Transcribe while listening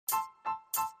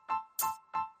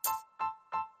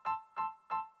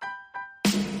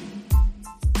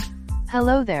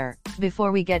Hello there.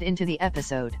 Before we get into the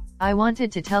episode, I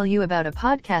wanted to tell you about a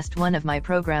podcast one of my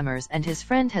programmers and his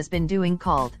friend has been doing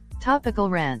called Topical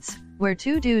Rants, where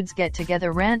two dudes get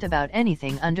together rant about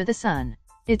anything under the sun.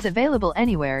 It's available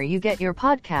anywhere you get your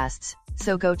podcasts,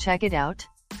 so go check it out.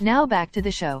 Now back to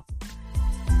the show.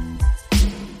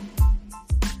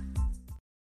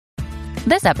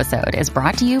 This episode is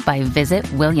brought to you by Visit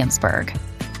Williamsburg.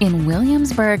 In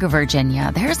Williamsburg,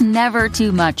 Virginia, there's never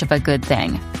too much of a good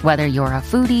thing. Whether you're a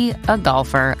foodie, a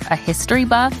golfer, a history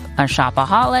buff, a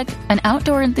shopaholic, an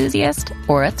outdoor enthusiast,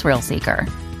 or a thrill seeker,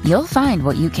 you'll find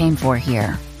what you came for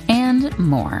here and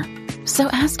more. So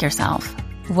ask yourself,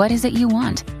 what is it you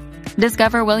want?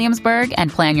 Discover Williamsburg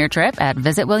and plan your trip at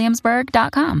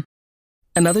visitwilliamsburg.com.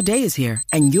 Another day is here,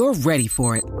 and you're ready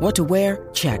for it. What to wear?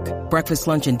 Check. Breakfast,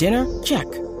 lunch, and dinner? Check.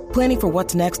 Planning for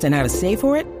what's next and how to save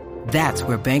for it? That's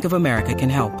where Bank of America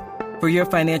can help. For your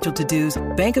financial to-dos,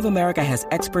 Bank of America has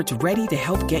experts ready to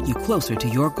help get you closer to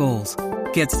your goals.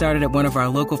 Get started at one of our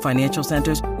local financial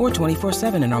centers or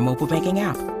 24/7 in our mobile banking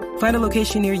app. Find a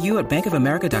location near you at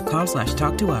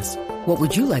bankofamerica.com/talktous. What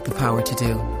would you like the power to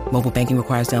do? Mobile banking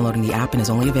requires downloading the app and is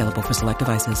only available for select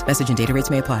devices. Message and data rates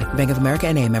may apply. Bank of America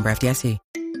N.A., member FDIC.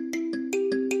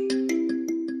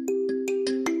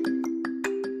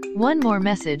 One more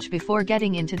message before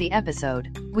getting into the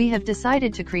episode. We have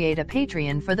decided to create a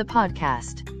Patreon for the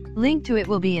podcast. Link to it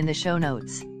will be in the show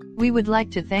notes. We would like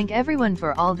to thank everyone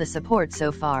for all the support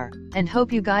so far, and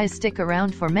hope you guys stick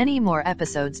around for many more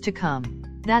episodes to come.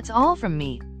 That's all from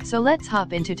me, so let's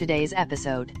hop into today's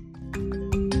episode.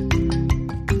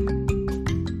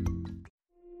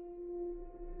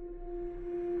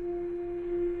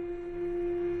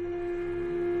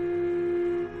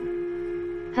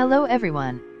 Hello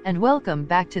everyone, and welcome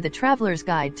back to the Traveler's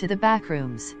Guide to the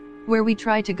Backrooms, where we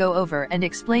try to go over and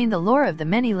explain the lore of the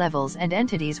many levels and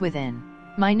entities within.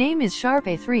 My name is Sharp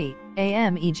A3,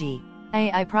 AMEG,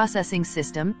 AI Processing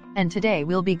System, and today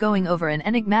we'll be going over an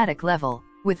enigmatic level,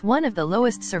 with one of the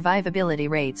lowest survivability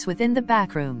rates within the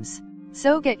backrooms.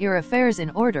 So get your affairs in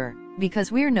order,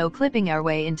 because we're no-clipping our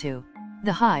way into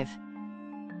the Hive.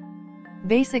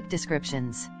 Basic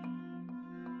descriptions.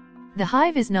 The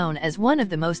Hive is known as one of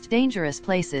the most dangerous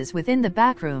places within the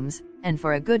backrooms, and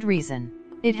for a good reason.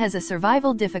 It has a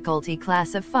survival difficulty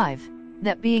class of 5,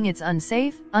 that being it's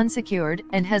unsafe, unsecured,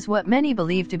 and has what many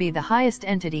believe to be the highest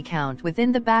entity count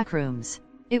within the backrooms.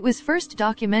 It was first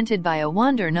documented by a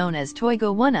wanderer known as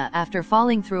Toigo Wana after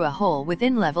falling through a hole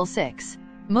within level 6.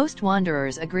 Most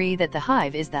wanderers agree that the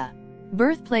Hive is the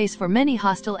birthplace for many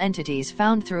hostile entities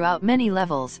found throughout many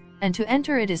levels, and to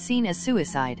enter it is seen as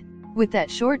suicide. With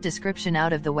that short description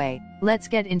out of the way, let's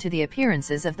get into the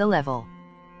appearances of the level.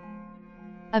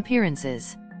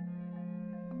 Appearances.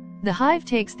 The Hive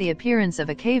takes the appearance of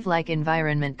a cave-like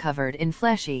environment covered in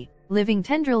fleshy, living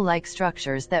tendril-like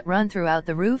structures that run throughout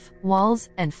the roof, walls,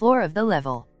 and floor of the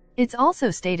level. It's also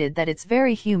stated that it's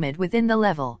very humid within the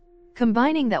level.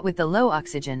 Combining that with the low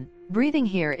oxygen, breathing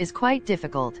here is quite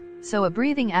difficult, so a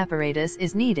breathing apparatus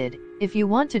is needed if you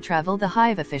want to travel the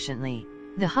Hive efficiently.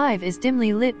 The Hive is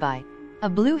dimly lit by a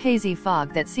blue hazy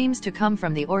fog that seems to come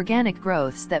from the organic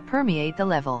growths that permeate the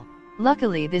level.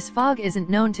 Luckily, this fog isn't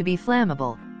known to be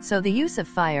flammable, so the use of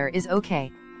fire is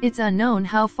okay. It's unknown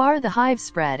how far the Hive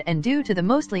spread, and due to the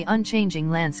mostly unchanging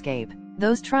landscape,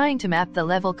 those trying to map the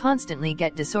level constantly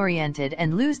get disoriented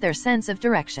and lose their sense of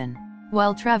direction.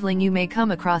 While traveling, you may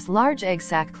come across large egg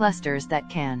sac clusters that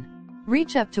can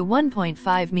reach up to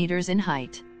 1.5 meters in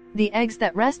height. The eggs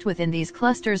that rest within these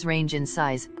clusters range in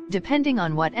size, depending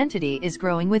on what entity is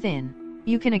growing within.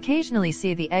 You can occasionally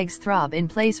see the eggs throb in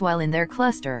place while in their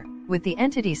cluster, with the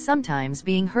entity sometimes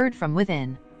being heard from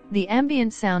within. The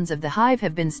ambient sounds of the Hive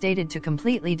have been stated to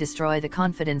completely destroy the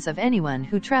confidence of anyone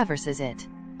who traverses it.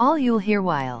 All you'll hear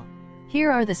while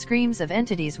here are the screams of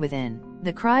entities within,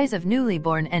 the cries of newly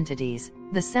born entities,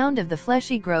 the sound of the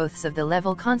fleshy growths of the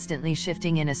level constantly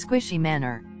shifting in a squishy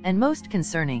manner, and most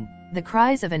concerning, the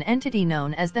cries of an entity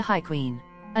known as the High Queen.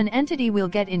 An entity we'll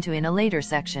get into in a later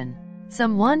section.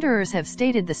 Some wanderers have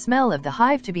stated the smell of the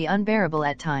Hive to be unbearable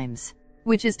at times,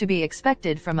 which is to be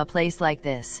expected from a place like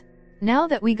this. Now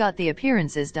that we got the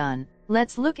appearances done,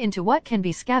 let's look into what can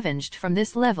be scavenged from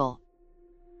this level.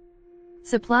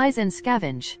 Supplies and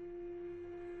scavenge.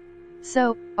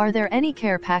 So, are there any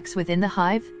care packs within the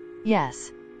Hive?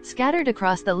 Yes. Scattered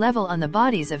across the level on the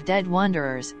bodies of dead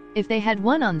wanderers, if they had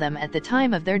one on them at the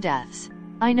time of their deaths.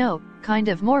 I know, kind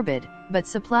of morbid, but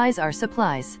supplies are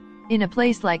supplies. In a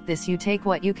place like this, you take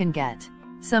what you can get.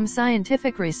 Some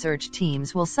scientific research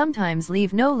teams will sometimes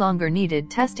leave no longer needed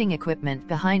testing equipment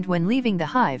behind when leaving the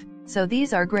Hive, so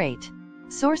these are great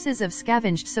sources of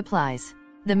scavenged supplies.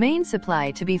 The main supply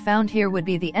to be found here would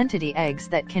be the entity eggs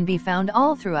that can be found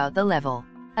all throughout the level.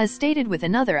 As stated with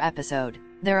another episode,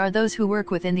 there are those who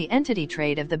work within the entity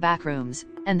trade of the backrooms,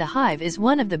 and the Hive is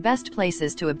one of the best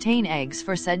places to obtain eggs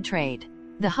for said trade.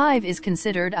 The Hive is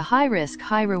considered a high-risk,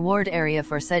 high-reward area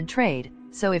for said trade,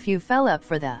 so if you fell up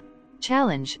for the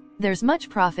challenge, there's much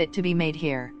profit to be made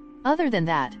here. Other than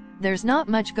that, there's not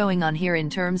much going on here in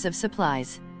terms of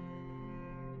supplies.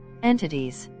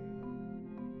 Entities.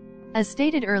 As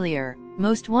stated earlier,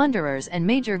 most wanderers and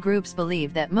major groups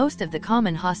believe that most of the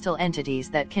common hostile entities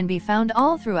that can be found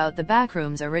all throughout the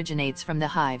backrooms originates from the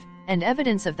Hive, and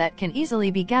evidence of that can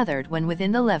easily be gathered when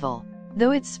within the level.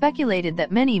 Though it's speculated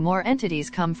that many more entities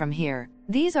come from here,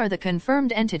 these are the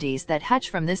confirmed entities that hatch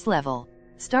from this level.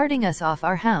 Starting us off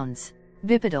are hounds,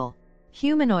 bipedal,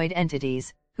 humanoid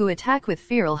entities, who attack with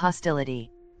feral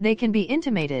hostility. They can be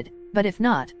intimated, but if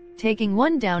not, taking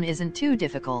one down isn't too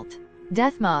difficult.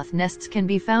 Death moth nests can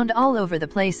be found all over the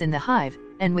place in the Hive,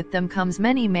 and with them comes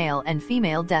many male and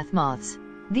female death moths.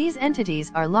 These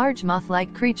entities are large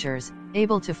moth-like creatures,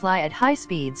 able to fly at high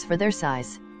speeds for their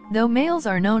size. Though males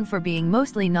are known for being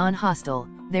mostly non-hostile,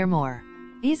 they're more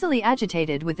easily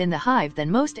agitated within the Hive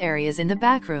than most areas in the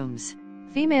backrooms.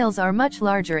 Females are much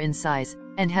larger in size,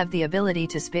 and have the ability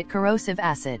to spit corrosive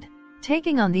acid.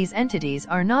 Taking on these entities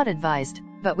are not advised,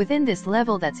 but within this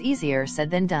level that's easier said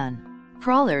than done.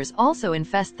 Crawlers also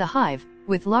infest the Hive,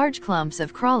 with large clumps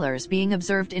of crawlers being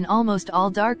observed in almost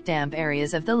all dark damp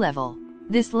areas of the level.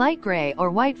 This light gray or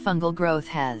white fungal growth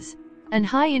has an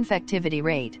high infectivity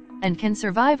rate, and can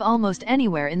survive almost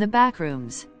anywhere in the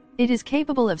backrooms. It is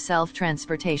capable of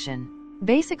self-transportation.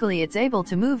 Basically, it's able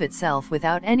to move itself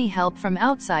without any help from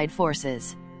outside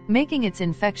forces, making its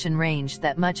infection range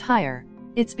that much higher.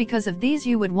 It's because of these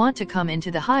you would want to come into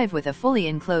the Hive with a fully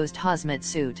enclosed hazmat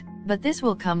suit, but this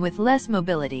will come with less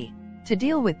mobility. To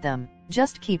deal with them,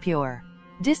 just keep your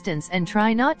distance and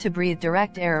try not to breathe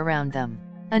direct air around them.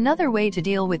 Another way to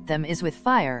deal with them is with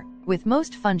fire, with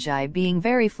most fungi being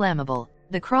very flammable.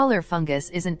 The crawler fungus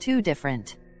isn't too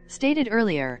different. Stated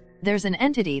earlier, there's an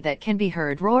entity that can be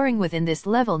heard roaring within this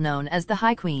level known as the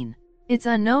High Queen. It's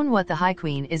unknown what the High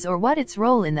Queen is or what its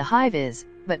role in the Hive is,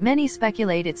 but many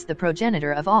speculate it's the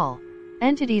progenitor of all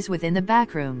entities within the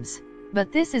backrooms.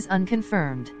 But this is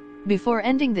unconfirmed. Before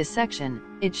ending this section,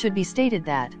 it should be stated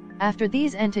that, after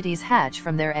these entities hatch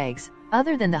from their eggs,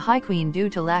 other than the High Queen due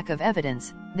to lack of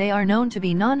evidence, they are known to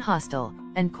be non-hostile,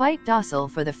 and quite docile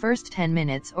for the first 10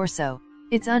 minutes or so.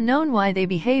 It's unknown why they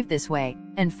behave this way,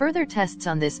 and further tests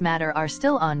on this matter are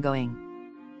still ongoing.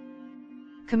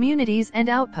 Communities and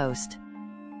outpost.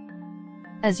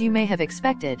 As you may have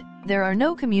expected, there are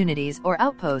no communities or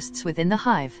outposts within the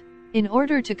Hive. In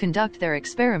order to conduct their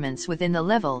experiments within the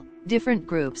level, different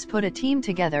groups put a team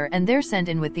together and they're sent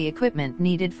in with the equipment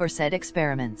needed for said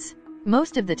experiments.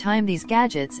 Most of the time these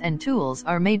gadgets and tools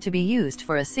are made to be used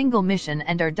for a single mission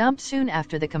and are dumped soon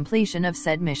after the completion of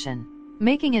said mission,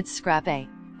 making its scrap a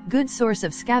good source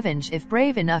of scavenge if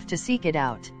brave enough to seek it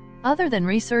out. Other than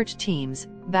research teams,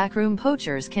 backroom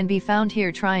poachers can be found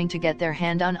here trying to get their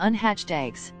hand on unhatched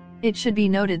eggs. It should be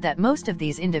noted that most of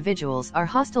these individuals are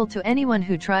hostile to anyone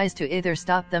who tries to either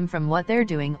stop them from what they're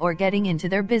doing or getting into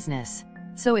their business.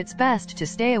 So it's best to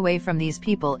stay away from these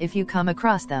people if you come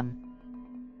across them.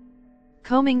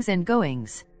 Comings and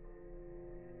goings.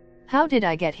 How did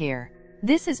I get here?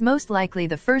 This is most likely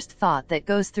the first thought that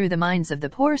goes through the minds of the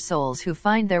poor souls who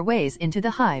find their ways into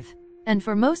the Hive. And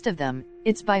for most of them,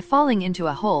 it's by falling into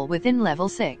a hole within level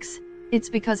 6. It's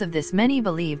because of this many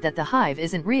believe that the Hive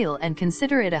isn't real and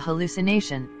consider it a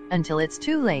hallucination, until it's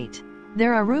too late.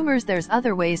 There are rumors there's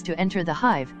other ways to enter the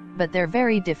Hive, but they're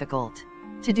very difficult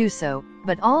to do so,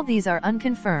 but all these are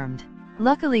unconfirmed.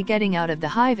 Luckily getting out of the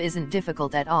Hive isn't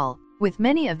difficult at all, with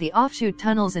many of the offshoot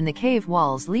tunnels in the cave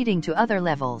walls leading to other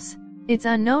levels. It's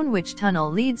unknown which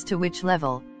tunnel leads to which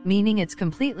level, meaning it's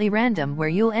completely random where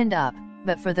you'll end up,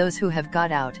 but for those who have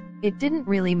got out, it didn't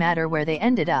really matter where they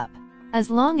ended up. As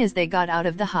long as they got out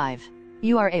of the Hive,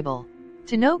 you are able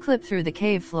to no-clip through the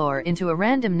cave floor into a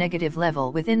random negative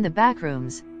level within the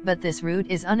backrooms, but this route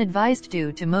is unadvised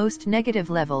due to most negative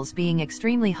levels being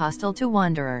extremely hostile to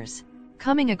wanderers.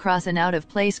 Coming across an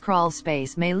out-of-place crawl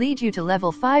space may lead you to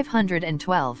level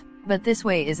 512, but this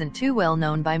way isn't too well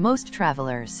known by most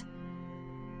travelers.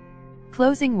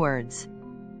 Closing words.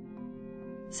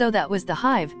 So that was the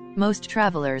Hive, most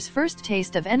travelers' first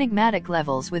taste of enigmatic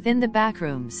levels within the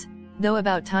backrooms. Though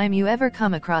about time you ever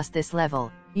come across this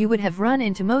level, you would have run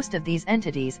into most of these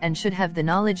entities and should have the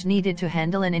knowledge needed to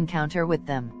handle an encounter with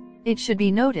them. It should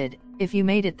be noted, if you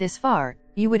made it this far,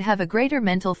 you would have a greater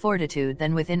mental fortitude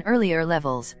than within earlier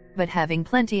levels, but having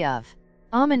plenty of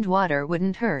Almond water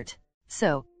wouldn't hurt.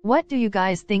 So, what do you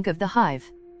guys think of the hive?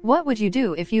 What would you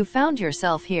do if you found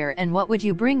yourself here, and what would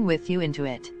you bring with you into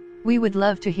it? We would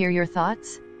love to hear your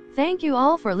thoughts. Thank you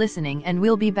all for listening, and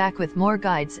we'll be back with more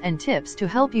guides and tips to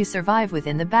help you survive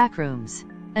within the backrooms.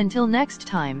 Until next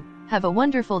time, have a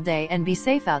wonderful day and be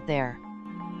safe out there.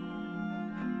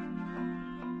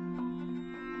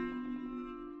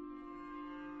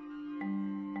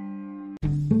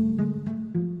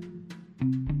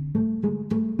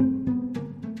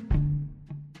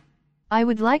 I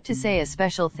would like to say a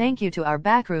special thank you to our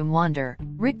backroom wander,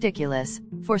 Ridiculous,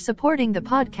 for supporting the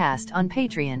podcast on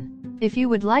Patreon. If you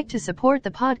would like to support the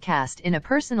podcast in a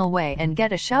personal way and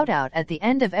get a shout out at the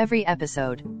end of every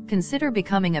episode, consider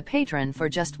becoming a patron for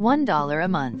just $1 a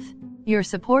month. Your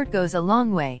support goes a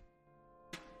long way.